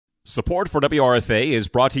Support for WRFA is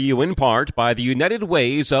brought to you in part by the United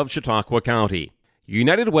Ways of Chautauqua County.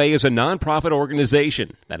 United Way is a nonprofit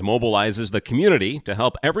organization that mobilizes the community to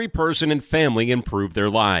help every person and family improve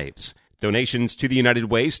their lives. Donations to the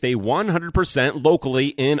United Way stay 100% locally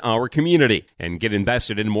in our community and get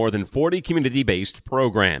invested in more than 40 community-based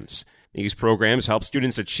programs. These programs help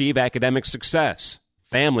students achieve academic success,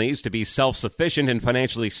 families to be self-sufficient and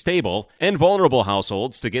financially stable, and vulnerable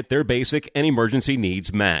households to get their basic and emergency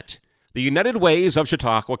needs met. The United Ways of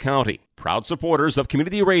Chautauqua County, proud supporters of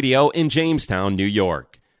community radio in Jamestown, New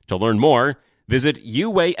York. To learn more, visit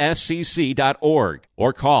uascc.org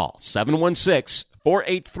or call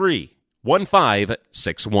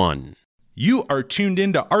 716-483-1561. You are tuned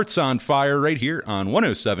into Arts on Fire right here on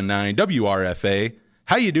 107.9 WRFA.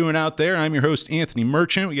 How you doing out there? I'm your host, Anthony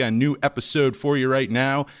Merchant. We got a new episode for you right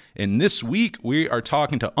now. And this week, we are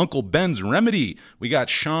talking to Uncle Ben's Remedy. We got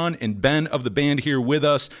Shawn and Ben of the band here with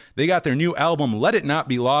us. They got their new album, Let It Not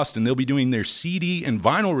Be Lost, and they'll be doing their CD and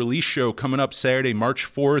vinyl release show coming up Saturday,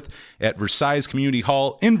 March 4th at Versailles Community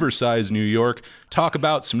Hall in Versailles, New York. Talk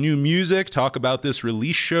about some new music, talk about this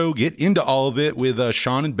release show, get into all of it with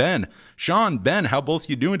Shawn and Ben. Shawn, Ben, how both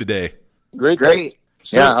you doing today? Great.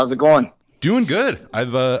 Yeah, how's it going? Doing good.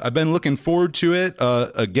 I've been looking forward to it.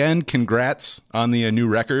 Again, congrats on the new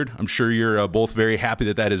record. I'm sure you're both very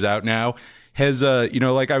happy that is out now. Has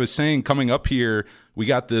like I was saying, coming up here, we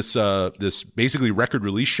got this basically record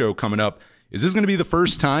release show coming up. Is this going to be the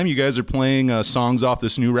first time you guys are playing songs off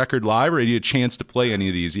this new record live, or have you had a chance to play any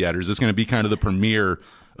of these yet, or is this going to be kind of the premiere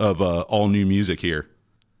of all new music here?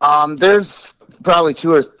 There's probably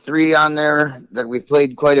 2 or 3 on there that we've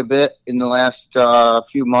played quite a bit in the last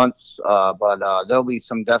few months, but there'll be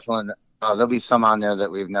some on there that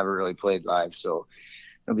we've never really played live, so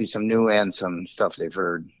there'll be some new and some stuff they've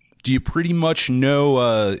heard. Do you pretty much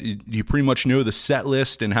know the set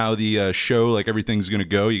list and how the show, like, everything's going to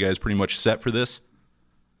go? You guys pretty much set for this?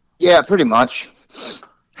 Yeah, pretty much.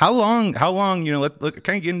 How long, let's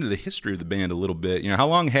kind of get into the history of the band a little bit. How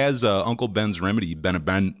long has Uncle Ben's Remedy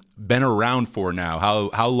been around for now?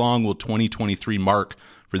 How long will 2023 mark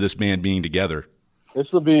for this band being together?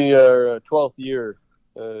 This will be our 12th year.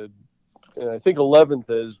 And I think 11th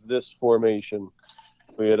is this formation.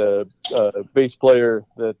 We had a bass player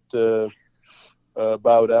that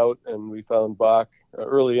bowed out, and we found Bach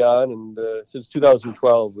early on. And since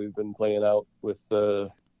 2012, we've been playing out with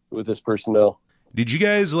this personnel. Did you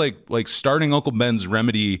guys like starting Uncle Ben's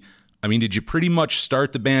Remedy? I mean, did you pretty much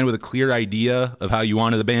start the band with a clear idea of how you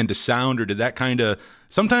wanted the band to sound, or did that kind of,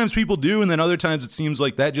 sometimes people do, and then other times it seems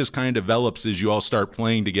like that just kind of develops as you all start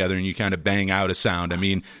playing together and you kind of bang out a sound? I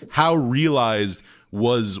mean, how realized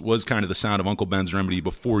was kind of the sound of Uncle Ben's Remedy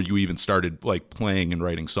before you even started like playing and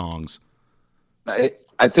writing songs? I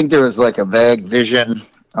think there was like a vague vision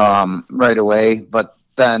right away, but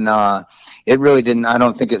then it really didn't. I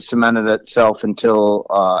don't think it cemented itself until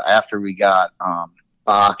after we got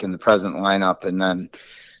Bach in the present lineup, and then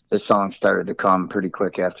the song started to come pretty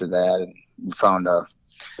quick after that, and we found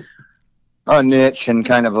a niche and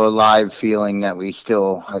kind of a live feeling that we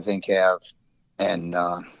still, I think, have, and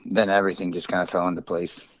then everything just kind of fell into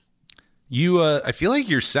place. I feel like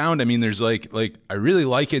your sound, I mean, there's like I really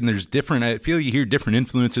like it, and there's different, I feel you hear different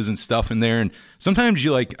influences and stuff in there, and sometimes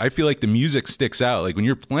I feel like the music sticks out. Like when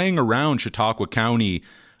you're playing around Chautauqua County,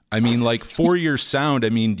 I mean, like for your sound, I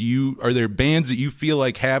mean, are there bands that you feel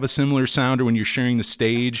like have a similar sound, or when you're sharing the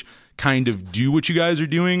stage kind of do what you guys are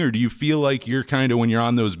doing, or do you feel like you're kind of, when you're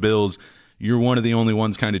on those bills, you're one of the only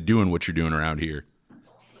ones kind of doing what you're doing around here?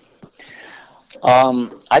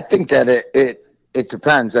 I think that it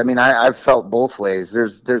depends. I mean, I've felt both ways.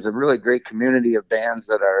 There's a really great community of bands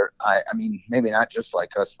that are, I mean, maybe not just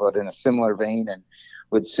like us, but in a similar vein and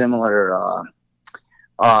with similar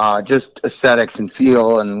just aesthetics and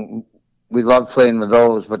feel. And we love playing with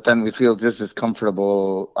those, but then we feel just as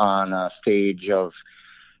comfortable on a stage of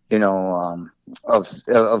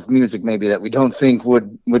music maybe that we don't think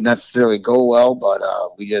would necessarily go well, but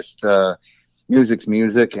we just music's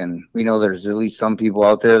music, and we know there's at least some people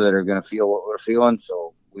out there that are going to feel what we're feeling,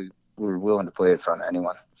 so we're willing to play it in front of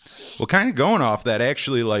anyone. Well, kind of going off that,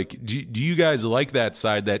 actually, like, do you guys like that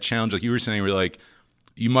side, that challenge, like you were saying, where like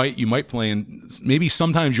you might play, and maybe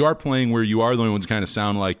sometimes you are playing where you are the only ones kind of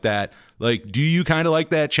sound like that. Like, do you kind of like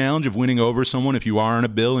that challenge of winning over someone if you are on a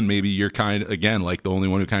bill and maybe you're kind of, again, like the only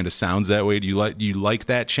one who kind of sounds that way? Do you like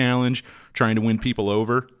that challenge, trying to win people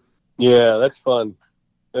over? Yeah, that's fun.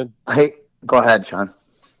 Hey, go ahead, Shawn.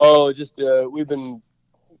 Oh, just we've been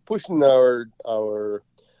pushing our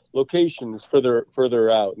locations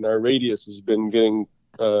further out, and our radius has been getting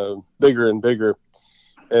bigger and bigger.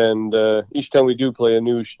 And each time we do play a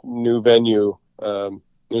new venue,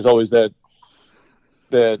 there's always that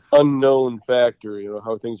unknown factor,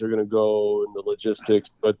 how things are going to go and the logistics.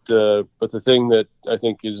 But the thing that I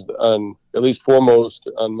think is at least foremost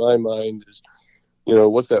on my mind is,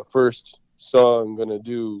 what's that first song going to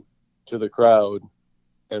do to the crowd,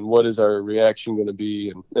 and what is our reaction going to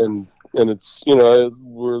be? And it's,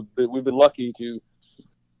 we've been lucky to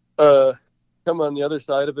come on the other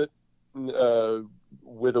side of it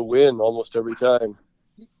with a win almost every time.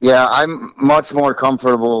 Yeah, I'm much more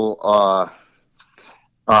comfortable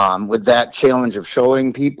with that challenge of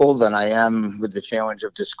showing people than I am with the challenge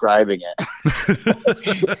of describing it.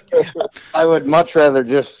 I would much rather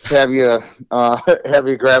just have you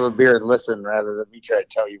grab a beer and listen rather than me try to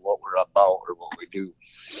tell you what we're about or what we do.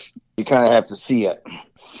 You kind of have to see it.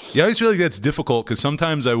 Yeah, I always feel like that's difficult because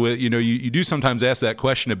sometimes you do sometimes ask that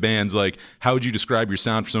question of bands, like, how would you describe your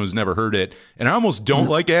sound for someone who's never heard it? And I almost don't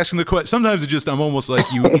like asking the question. Sometimes I'm almost like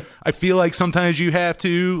I feel like sometimes you have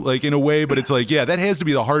to, like, in a way, but it's like, yeah, that has to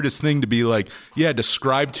be the hardest thing to be like, yeah,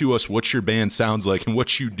 describe to us what your band sounds like and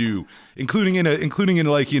what you do, including in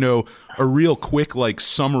like, a real quick, like,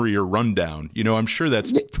 summary or rundown. I'm sure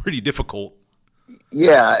that's pretty difficult.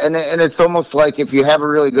 Yeah, and it's almost like if you have a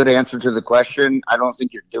really good answer to the question, I don't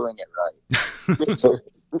think you're doing it right.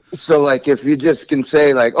 so like if you just can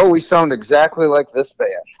say like, oh, we sound exactly like this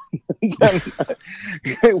band, then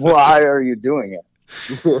why are you doing it?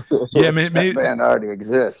 Yeah, that band already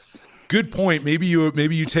exists. Good point. Maybe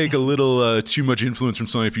you take a little too much influence from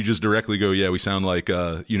something if you just directly go, yeah, we sound like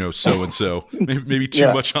so and so. Maybe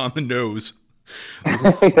too much on the nose.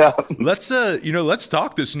 Yeah. Let's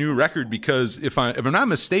talk this new record, because if I'm not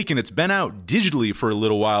mistaken, it's been out digitally for a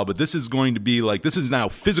little while, but this is going to be like, this is now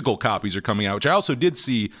physical copies are coming out, which I also did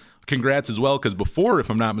see. Congrats as well, because before, if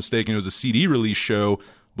I'm not mistaken, it was a CD release show,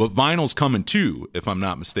 but vinyl's coming too, if I'm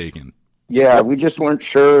not mistaken. Yeah, we just weren't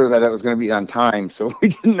sure that it was going to be on time, so we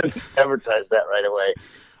didn't advertise that right away.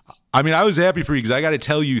 I mean, I was happy for you, because I got to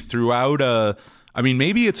tell you, throughout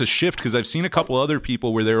maybe it's a shift, because I've seen a couple other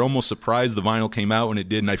people where they're almost surprised the vinyl came out when it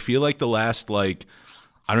did, and I feel like the last, like,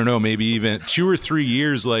 I don't know, maybe even 2 or 3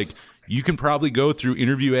 years, like, you can probably go through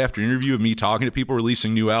interview after interview of me talking to people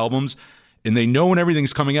releasing new albums, and they know when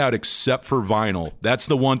everything's coming out except for vinyl. That's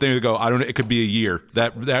the one thing they go, I don't know, it could be a year.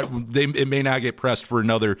 It may not get pressed for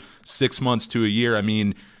another 6 months to a year. I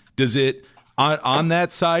mean, does it, on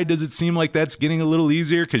that side, does it seem like that's getting a little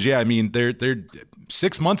easier? Because, yeah, I mean, they're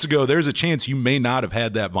 6 months ago, there's a chance you may not have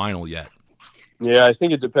had that vinyl yet. Yeah, I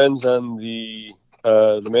think it depends on the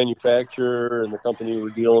manufacturer and the company we're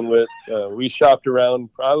dealing with. We shopped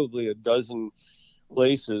around probably a dozen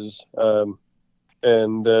places,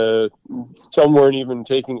 and some weren't even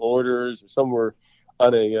taking orders. Some were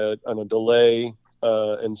on a delay,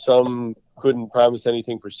 and some couldn't promise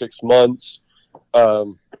anything for 6 months. There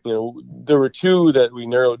were 2 that we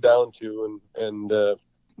narrowed down to, and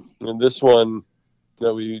this one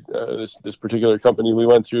that we this particular company we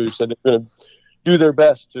went through said they're going to do their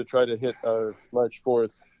best to try to hit our March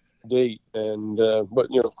 4th date, and but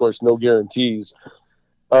of course no guarantees.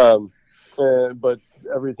 But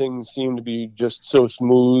everything seemed to be just so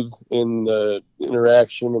smooth in the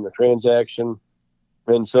interaction and the transaction,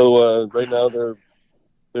 and so right now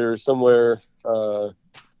they're somewhere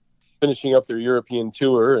finishing up their European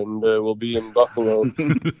tour, and we'll be in Buffalo.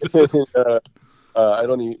 I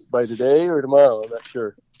don't know, by today or tomorrow. I'm not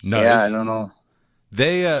sure. No, yeah, I don't know.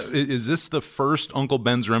 They is this the first Uncle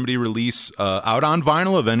Ben's Remedy release out on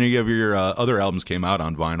vinyl? Of any of your other albums came out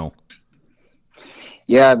on vinyl?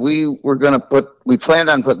 Yeah, we planned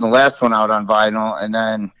on putting the last one out on vinyl, and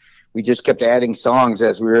then we just kept adding songs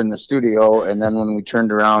as we were in the studio. And then when we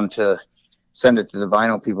turned around to send it to the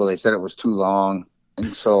vinyl people, they said it was too long,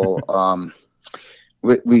 and so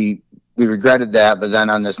we regretted that. But then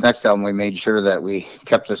on this next album, we made sure that we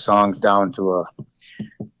kept the songs down to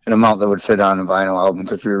an amount that would fit on a vinyl album,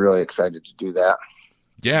 because we were really excited to do that.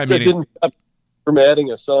 Yeah, I mean, it didn't stop from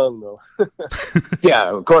adding a song though. Yeah,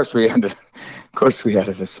 of course we added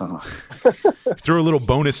a song. Throw a little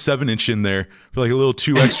bonus 7-inch in there for like a little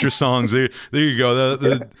 2 extra songs. There you go.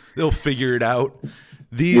 They'll figure it out.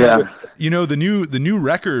 The new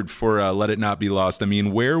record for Let It Not Be Lost. I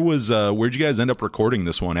mean, where'd you guys end up recording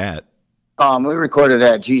this one at? We recorded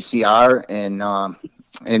at GCR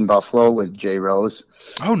in Buffalo with Jay Rose.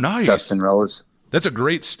 Oh, nice. Justin Rose. That's a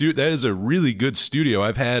great studio. That is a really good studio.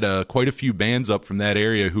 I've had quite a few bands up from that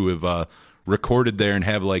area who have recorded there and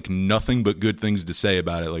have like nothing but good things to say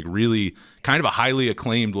about it. Like really kind of a highly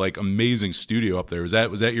acclaimed, like amazing studio up there. Was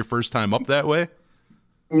that your first time up that way?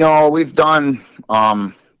 No, we've done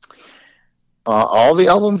all the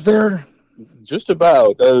albums there. Just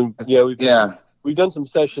about. Yeah. We've done some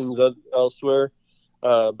sessions elsewhere,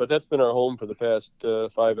 but that's been our home for the past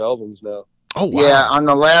 5 albums now. Oh wow! Yeah, on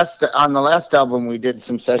the last album, we did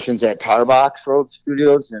some sessions at Tarbox Road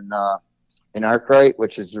Studios in Arkwright,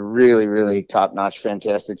 which is a really, really top notch,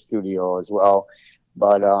 fantastic studio as well.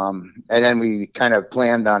 But and then we kind of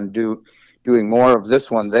planned on doing more of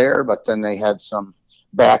this one there, but then they had some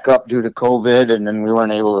backup due to COVID, and then we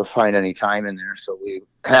weren't able to find any time in there, so we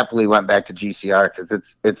happily went back to GCR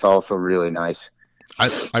because it's also really nice.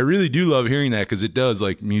 I really do love hearing that, because it does,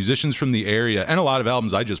 like, musicians from the area, and a lot of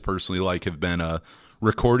albums I just personally like have been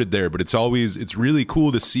recorded there, but it's really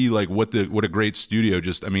cool to see like what a great studio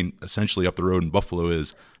just, I mean, essentially up the road in Buffalo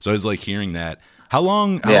is. So I was like hearing that. How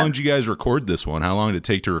long did you guys record this one? How long did it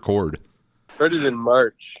take to record? Started in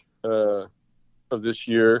March of last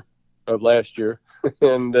year,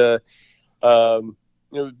 and the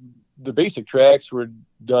basic tracks were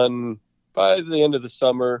done by the end of the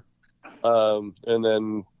summer. And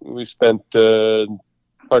then we spent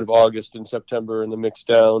part of August and September in the mix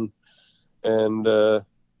down, and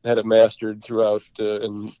had it mastered throughout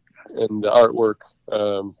and the artwork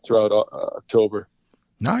throughout October.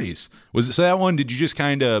 Nice. So that one, did you just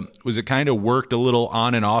was it kind of worked a little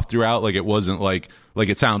on and off throughout? Like, it wasn't like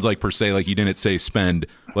it sounds like, per se, like you didn't say spend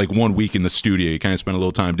like 1 week in the studio. You kind of spent a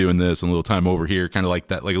little time doing this and a little time over here, kind of like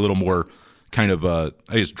that, like a little more kind of I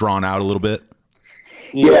guess drawn out a little bit.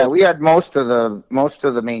 Yeah, we had most of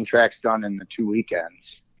the main tracks done in the 2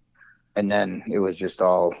 weekends, and then it was just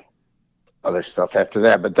all other stuff after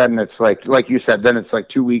that. But then it's like you said, then it's like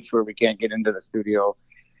 2 weeks where we can't get into the studio,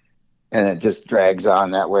 and it just drags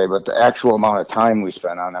on that way. But the actual amount of time we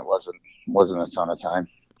spent on it wasn't a ton of time.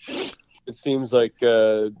 It seems like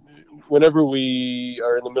whenever we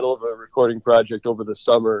are in the middle of a recording project over the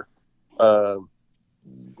summer,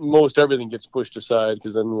 most everything gets pushed aside,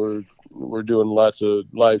 because then we're doing lots of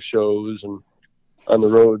live shows and on the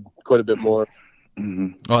road quite a bit more. Mm-hmm.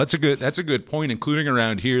 Oh, that's a good point. Including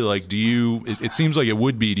around here, like, it seems like it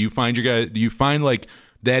would be. Do you find like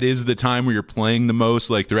that is the time where you're playing the most,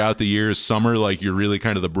 like throughout the year? Is summer like you're really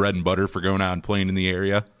kind of the bread and butter for going out and playing in the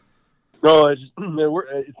area? No, it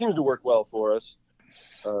seems to work well for us.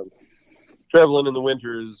 Traveling in the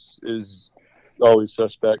winter is always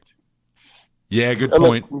suspect. Yeah, good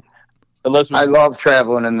point. I love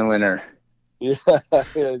traveling in the winter. Yeah,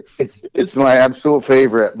 it's my absolute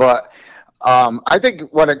favorite. But I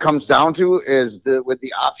think what it comes down to is with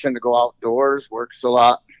the option to go outdoors works a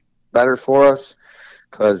lot better for us,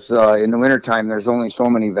 because in the wintertime there's only so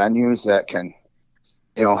many venues that can,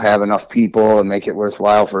 have enough people and make it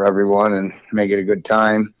worthwhile for everyone and make it a good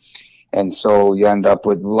time. And so you end up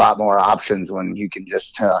with a lot more options when you can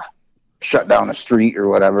just shut down a street or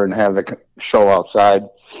whatever and have the show outside.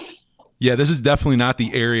 Yeah, this is definitely not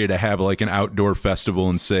the area to have like an outdoor festival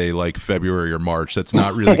in, say, like February or March. That's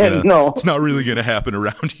not really It's not really gonna happen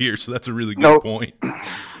around here. So that's a really good point.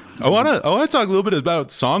 I wanna talk a little bit about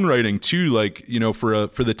songwriting too. Like,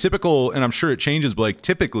 for the typical, and I'm sure it changes, but like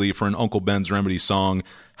typically for an Uncle Ben's Remedy song,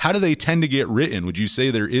 how do they tend to get written? Would you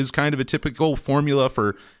say there is kind of a typical formula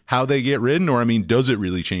for how they get written, or does it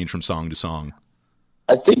really change from song to song?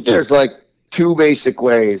 I think there's like two basic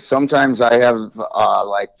ways. Sometimes I have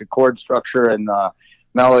like the chord structure and the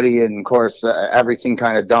melody and, of course, everything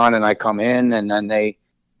kind of done, and I come in, and then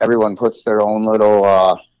everyone puts their own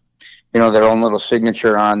little their own little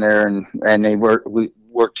signature on there, and we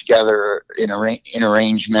work together in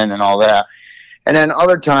arrangement and all that. And then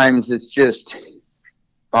other times it's just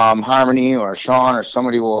Harmony or Shawn or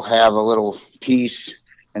somebody will have a little piece,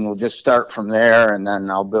 and we'll just start from there, and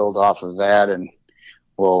then I'll build off of that, and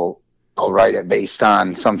I'll write it based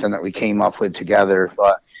on something that we came up with together.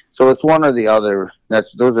 But so it's one or the other.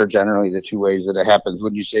 Those are generally the two ways that it happens.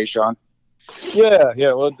 Wouldn't you say, Shawn? Yeah.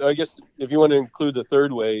 Well, I guess if you want to include the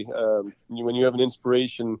third way, when you have an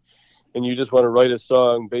inspiration and you just want to write a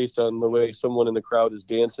song based on the way someone in the crowd is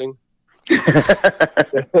dancing.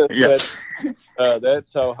 That's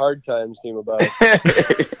how Hard Times came about.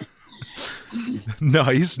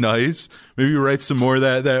 Nice. Maybe write some more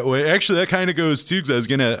that way. Actually, that kind of goes too, because I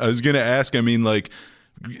was gonna ask. I mean, like,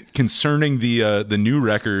 concerning the new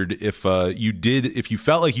record, if you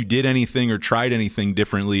felt like you did anything or tried anything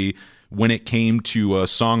differently when it came to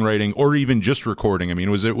songwriting or even just recording. I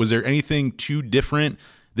mean, was there anything too different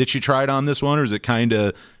that you tried on this one, or is it kind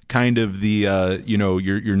of the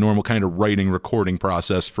your normal kind of writing recording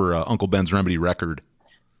process for Uncle Ben's Remedy record?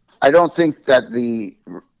 I don't think that the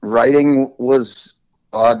writing was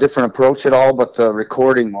a different approach at all, but the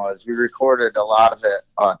recording was. We recorded a lot of it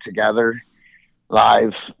together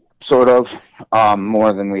live, sort of,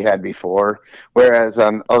 more than we had before. Whereas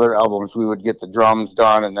on other albums, we would get the drums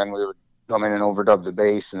done, and then we would come in and overdub the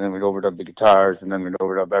bass, and then we'd overdub the guitars, and then we'd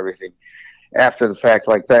overdub everything after the fact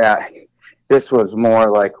like that. This was more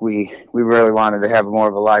like we really wanted to have more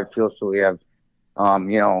of a live feel, so we have,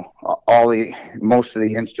 most of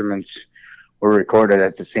the instruments were recorded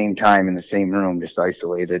at the same time in the same room, just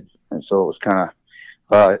isolated, and so it was kind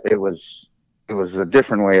of, it was a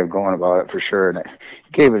different way of going about it for sure, and it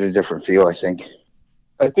gave it a different feel, I think.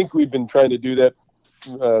 I think we've been trying to do that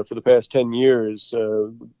for the past 10 years.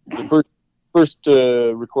 The first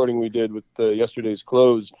recording we did with Yesterday's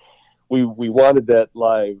Close, we wanted that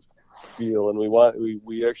live feel, and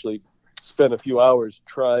we actually spent a few hours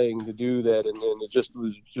trying to do that, and it just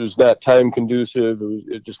was not time conducive.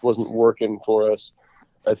 It just wasn't working for us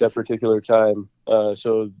at that particular time.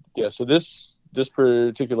 So this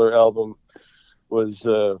particular album was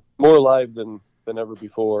more live than ever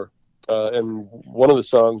before, and one of the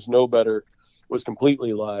songs, "Know Better," was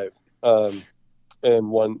completely live, and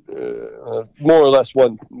one more or less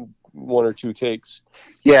one or two takes.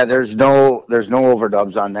 Yeah, there's no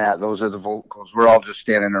overdubs on that. Those are the vocals. We're all just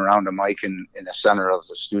standing around a mic in the center of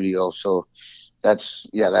the studio. So that's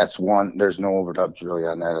one. There's no overdubs really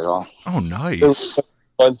on that at all. Oh, nice.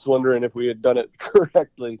 Once wondering if we had done it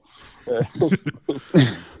correctly. Gone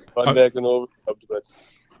back and overdubbed,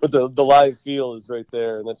 but the live feel is right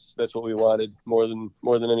there, and that's what we wanted more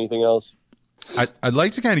than anything else. I'd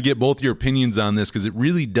like to kind of get both your opinions on this, because it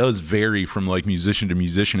really does vary from like musician to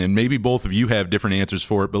musician, and maybe both of you have different answers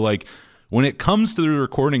for it. But like when it comes to the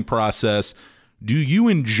recording process, do you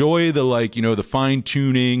enjoy the the fine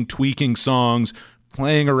tuning, tweaking songs,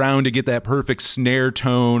 playing around to get that perfect snare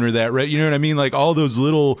tone or that, you know what I mean? Like all those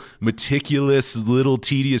little meticulous, little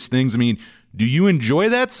tedious things. I mean, do you enjoy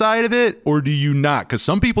that side of it, or do you not? Because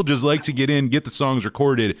some people just like to get the songs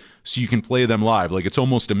recorded so you can play them live. Like it's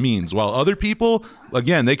almost a means. While other people,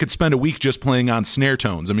 again, they could spend a week just playing on snare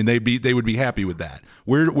tones. I mean, they would be happy with that.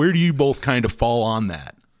 Where do you both kind of fall on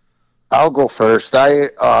that? I'll go first. I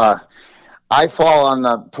fall on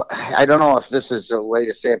I don't know if this is a way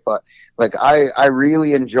to say it, but like I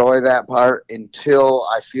really enjoy that part until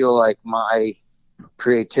I feel like my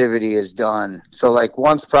creativity is done. So like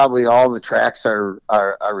once probably all the tracks are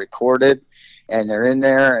recorded and they're in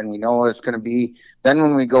there and we know what it's going to be, then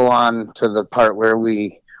when we go on to the part where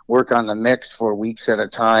we work on the mix for weeks at a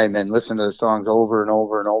time and listen to the songs over and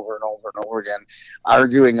over and over and over and over again,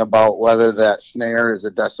 arguing about whether that snare is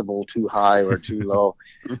a decibel too high or too low.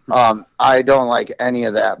 I don't like any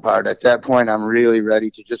of that part. At that point, I'm really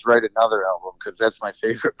ready to just write another album, because that's my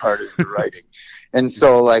favorite part, is the writing. And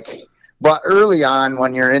so but early on,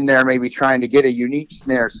 when you're in there maybe trying to get a unique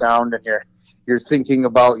snare sound, and you're thinking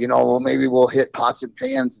about, well, maybe we'll hit pots and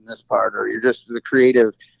pans in this part, or you're just the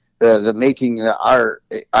creative, the making the art.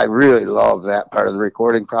 I really love that part of the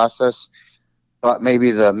recording process, but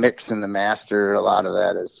maybe the mix and the master, a lot of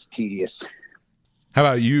that is tedious. How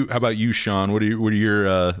about you, Shawn? What are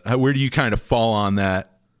your where do you kind of fall on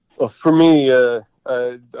that? Well, for me, I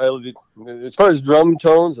as far as drum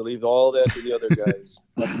tones, I leave all that to the other guys.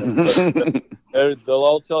 They'll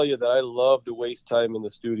all tell you that I love to waste time in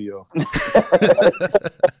the studio.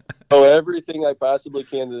 So everything I possibly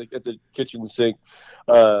can at the kitchen sink,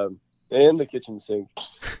 and the kitchen sink,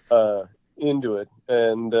 into it.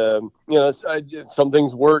 And some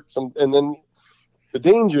things work, and then the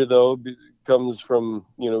danger though comes from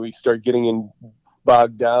we start getting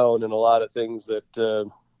bogged down in a lot of things that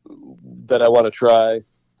I want to try,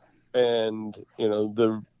 and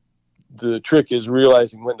the trick is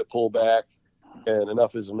realizing when to pull back, and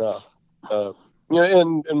enough is enough.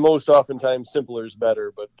 And most oftentimes simpler is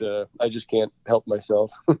better, but I just can't help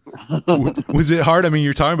myself. Was it hard? I mean,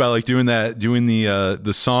 you're talking about like doing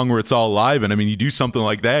the song where it's all live, and I mean, you do something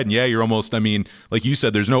like that, and yeah, you're almost, I mean, like you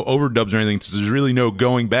said, there's no overdubs or anything, so there's really no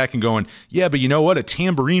going back and going, yeah, but you know what, a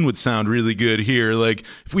tambourine would sound really good here, like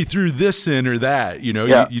if we threw this in or that, you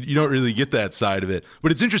don't really get that side of it.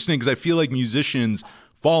 But it's interesting because I feel like musicians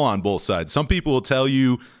fall on both sides. Some people will tell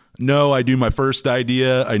you, no, I do my first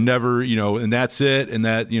idea, I never, and that's it, and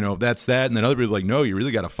that, that's that. And then other people are like, no, you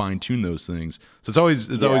really got to fine tune those things. So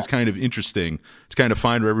it's always kind of interesting to kind of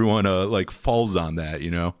find where everyone falls on that,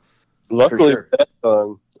 Luckily, sure. That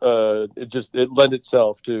song, it lent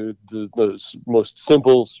itself to the most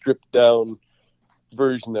simple, stripped down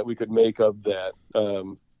version that we could make of that.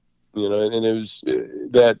 And it was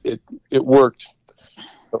that it worked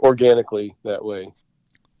organically that way.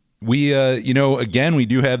 We, again, we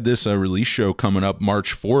do have this release show coming up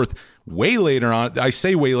March 4th, way later on. I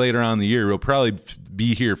say way later on in the year. It'll probably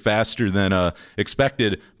be here faster than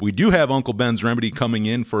expected. We do have Uncle Ben's Remedy coming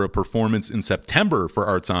in for a performance in September for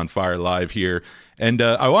Arts on Fire Live here. And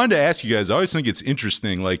I wanted to ask you guys, I always think it's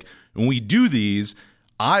interesting, like when we do these,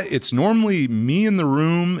 it's normally me in the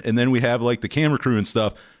room and then we have like the camera crew and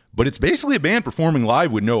stuff, but it's basically a band performing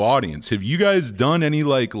live with no audience. Have you guys done any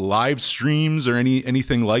like live streams or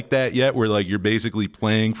anything like that yet, where like you're basically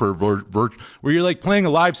playing for where you're like playing a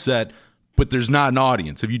live set, but there's not an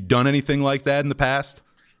audience? Have you done anything like that in the past?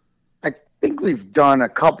 I think we've done a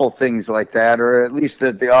couple things like that, or at least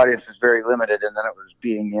the audience is very limited, and then it was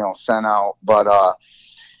being sent out. But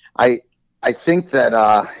I think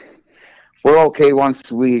that we're okay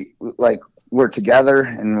once we're together,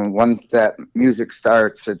 and once that music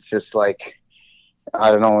starts, it's just like, I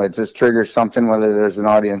don't know, it just triggers something, whether there's an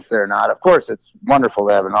audience there or not. Of course, it's wonderful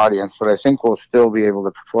to have an audience, but I think we'll still be able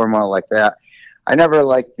to perform well like that. I never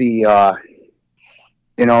liked the,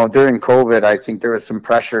 during COVID, I think there was some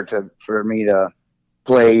pressure for me to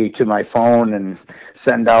play to my phone and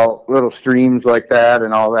send out little streams like that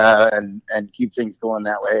and all that, and keep things going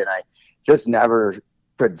that way. And I just never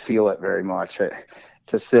could feel it very much.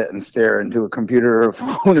 To sit and stare into a computer or a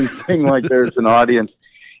phone and sing like there's an audience,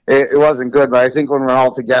 it wasn't good. But I think when we're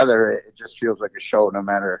all together, it just feels like a show, no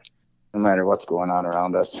matter what's going on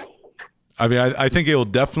around us. I mean, I think it will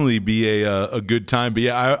definitely be a good time. But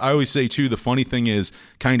yeah, I always say too, the funny thing is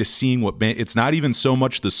kind of seeing what band. It's not even so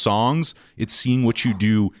much the songs; it's seeing what you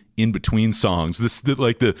do in between songs.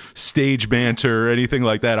 Like the stage banter or anything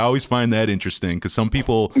like that. I always find that interesting because some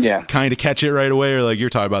people kind of catch it right away, or like you're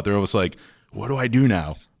talking about, they're almost like, what do I do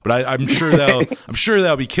now? But I'm sure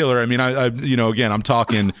that'll be killer. I mean, again, I'm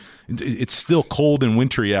talking, it's still cold and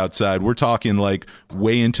wintry outside. We're talking like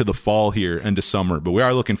way into the fall here, into summer, but we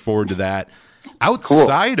are looking forward to that.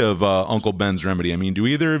 Outside of Uncle Ben's Remedy, I mean, do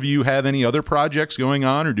either of you have any other projects going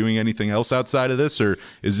on or doing anything else outside of this, or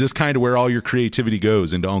is this kind of where all your creativity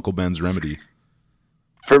goes, into Uncle Ben's Remedy?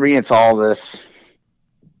 For me, it's all this.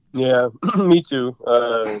 Yeah, me too.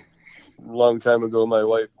 A long time ago, my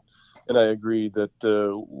wife and I agreed that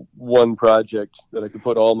one project that I could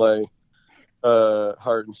put all my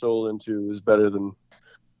heart and soul into is better than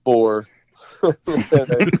four that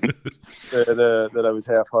I was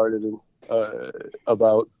half-hearted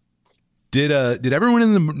about. Did everyone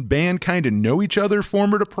in the band kind of know each other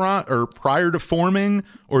prior to forming,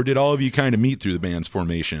 or did all of you kind of meet through the band's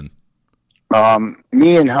formation?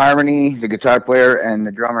 Me and Harmony, the guitar player, and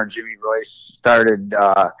the drummer Jimmy Royce started.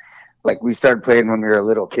 We started playing when we were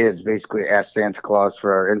little kids, basically asked Santa Claus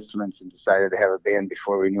for our instruments and decided to have a band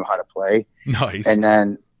before we knew how to play. Nice.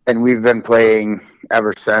 And we've been playing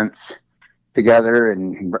ever since together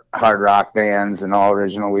in hard rock bands and all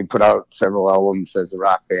original. We put out several albums as a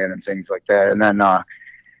rock band and things like that. And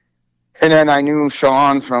then I knew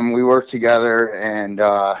Shawn we worked together. And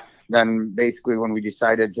then basically when we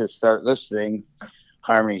decided to start this thing,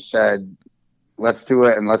 Harmony said, let's do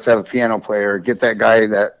it, and let's have a piano player. Get that guy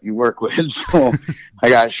that you work with. So I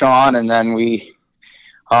got Shawn, and then we,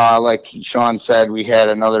 like Shawn said, we had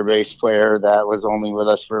another bass player that was only with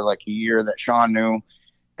us for like a year that Shawn knew.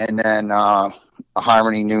 And then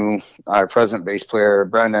Harmony knew our present bass player,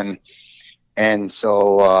 Brendan. And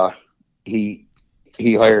so he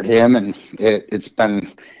hired him, and it's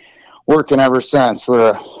been working ever since.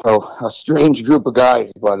 We're a strange group of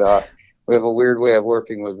guys, but we have a weird way of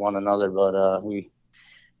working with one another, but we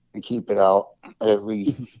keep it out.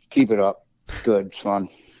 We keep it up. It's good. It's fun.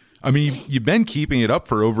 I mean, you've been keeping it up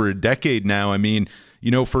for over a decade now. I mean,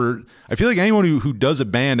 I feel like anyone who does a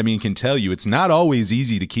band, I mean, can tell you it's not always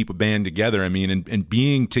easy to keep a band together. I mean, and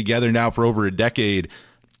being together now for over a decade,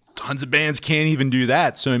 tons of bands can't even do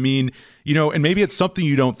that. So, I mean, and maybe it's something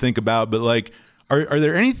you don't think about, but like, Are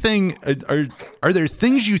there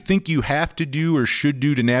things you think you have to do or should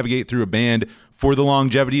do to navigate through a band for the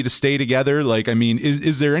longevity to stay together? Like, I mean,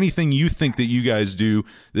 is there anything you think that you guys do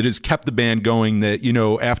that has kept the band going that,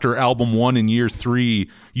 after album 1 in year 3,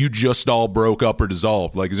 you just all broke up or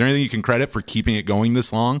dissolved? Like, is there anything you can credit for keeping it going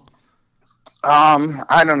this long?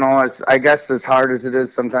 I don't know. I guess as hard as it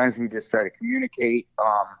is, sometimes we just try to communicate.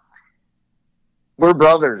 We're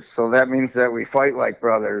brothers, so that means that we fight like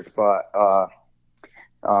brothers, but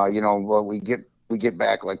we get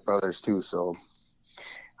back like brothers too. So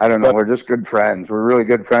I don't know. We're just good friends. We're really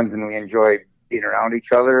good friends, and we enjoy being around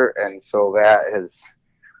each other. And so that has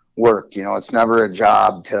worked. It's never a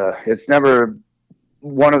job it's never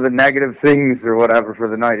one of the negative things or whatever for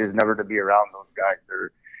the night is never to be around those guys.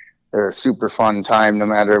 They're a super fun time, no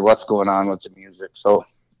matter what's going on with the music. So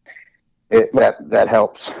that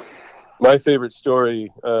helps. My favorite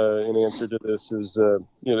story in answer to this is,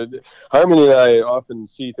 Harmony and I often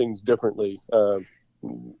see things differently.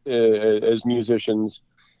 as musicians.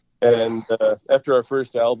 And after our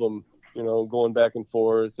first album, going back and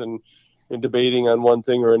forth and debating on one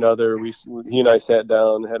thing or another, he and I sat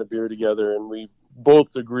down, had a beer together, and we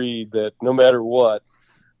both agreed that no matter what,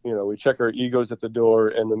 we check our egos at the door,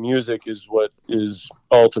 and the music is what is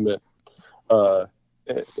ultimate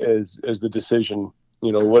as the decision.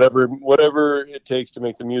 Whatever it takes to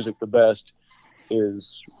make the music the best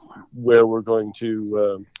is where we're going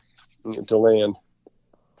to land.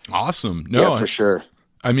 Awesome. No, yeah, for sure.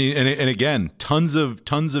 I mean, and again, tons of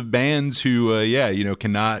bands who,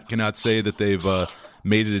 cannot say that they've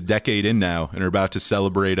made it a decade in now and are about to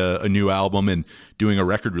celebrate a new album and doing a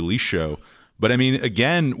record release show. But I mean,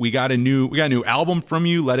 again, we got a new album from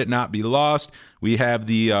you, Let It Not Be Lost. We have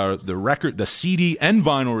the record, the CD and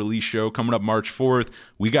vinyl release show coming up March 4th.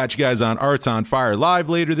 We got you guys on Arts on Fire Live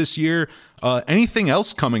later this year. Anything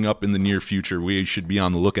else coming up in the near future we should be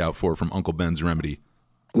on the lookout for from Uncle Ben's Remedy?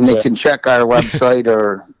 And they can check our website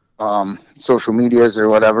or social medias or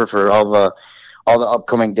whatever for all the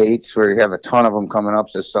upcoming dates. We have a ton of them coming up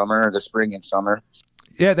this spring and summer.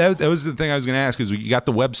 Yeah, that was the thing I was going to ask, is we got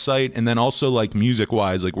the website, and then also like music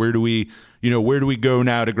wise, like where do we go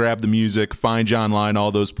now to grab the music, find you online,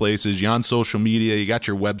 all those places? You on social media, you got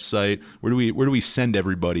your website. Where do we send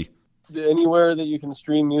everybody? Anywhere that you can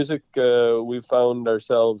stream music, we've found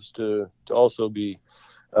ourselves to also be.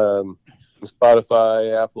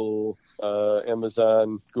 Spotify, Apple,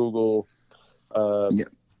 Amazon, Google,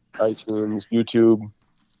 iTunes, YouTube.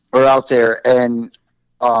 We're out there, and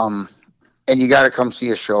you got to come see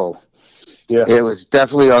a show. Yeah, it was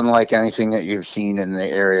definitely unlike anything that you've seen in the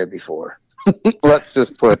area before. Let's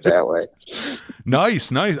just put it that way.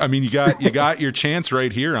 Nice. I mean, you got your chance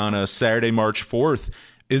right here on a Saturday, March 4th.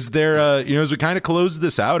 Is there, as we kind of close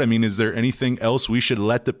this out, I mean, is there anything else we should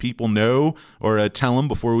let the people know or tell them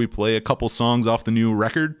before we play a couple songs off the new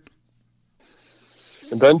record?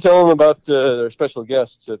 And Ben, tell them about their special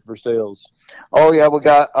guests at Versailles. Oh, yeah, we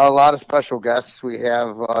got a lot of special guests. We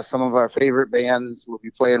have some of our favorite bands will be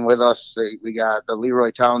playing with us. We got the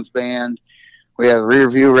Leroy Towns Band. We have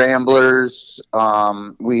Rearview Ramblers.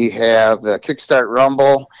 We have the Kickstart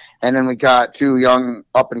Rumble. And then we got two young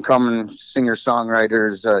up-and-coming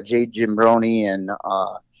singer-songwriters, Jade Gimbroni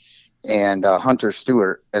and Hunter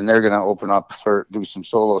Stewart. And they're going to open up do some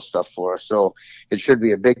solo stuff for us. So it should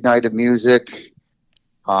be a big night of music.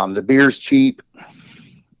 The beer's cheap.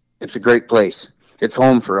 It's a great place. It's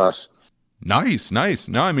home for us. Nice.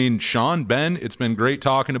 No, I mean, Shawn, Ben, it's been great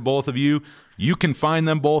talking to both of you. You can find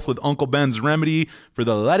them both with Uncle Ben's Remedy for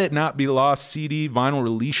the Let It Not Be Lost CD vinyl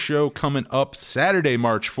release show coming up Saturday,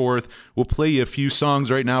 March 4th. We'll play you a few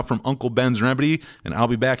songs right now from Uncle Ben's Remedy, and I'll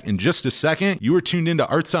be back in just a second. You are tuned into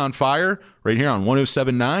Arts on Fire right here on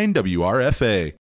 107.9 WRFA.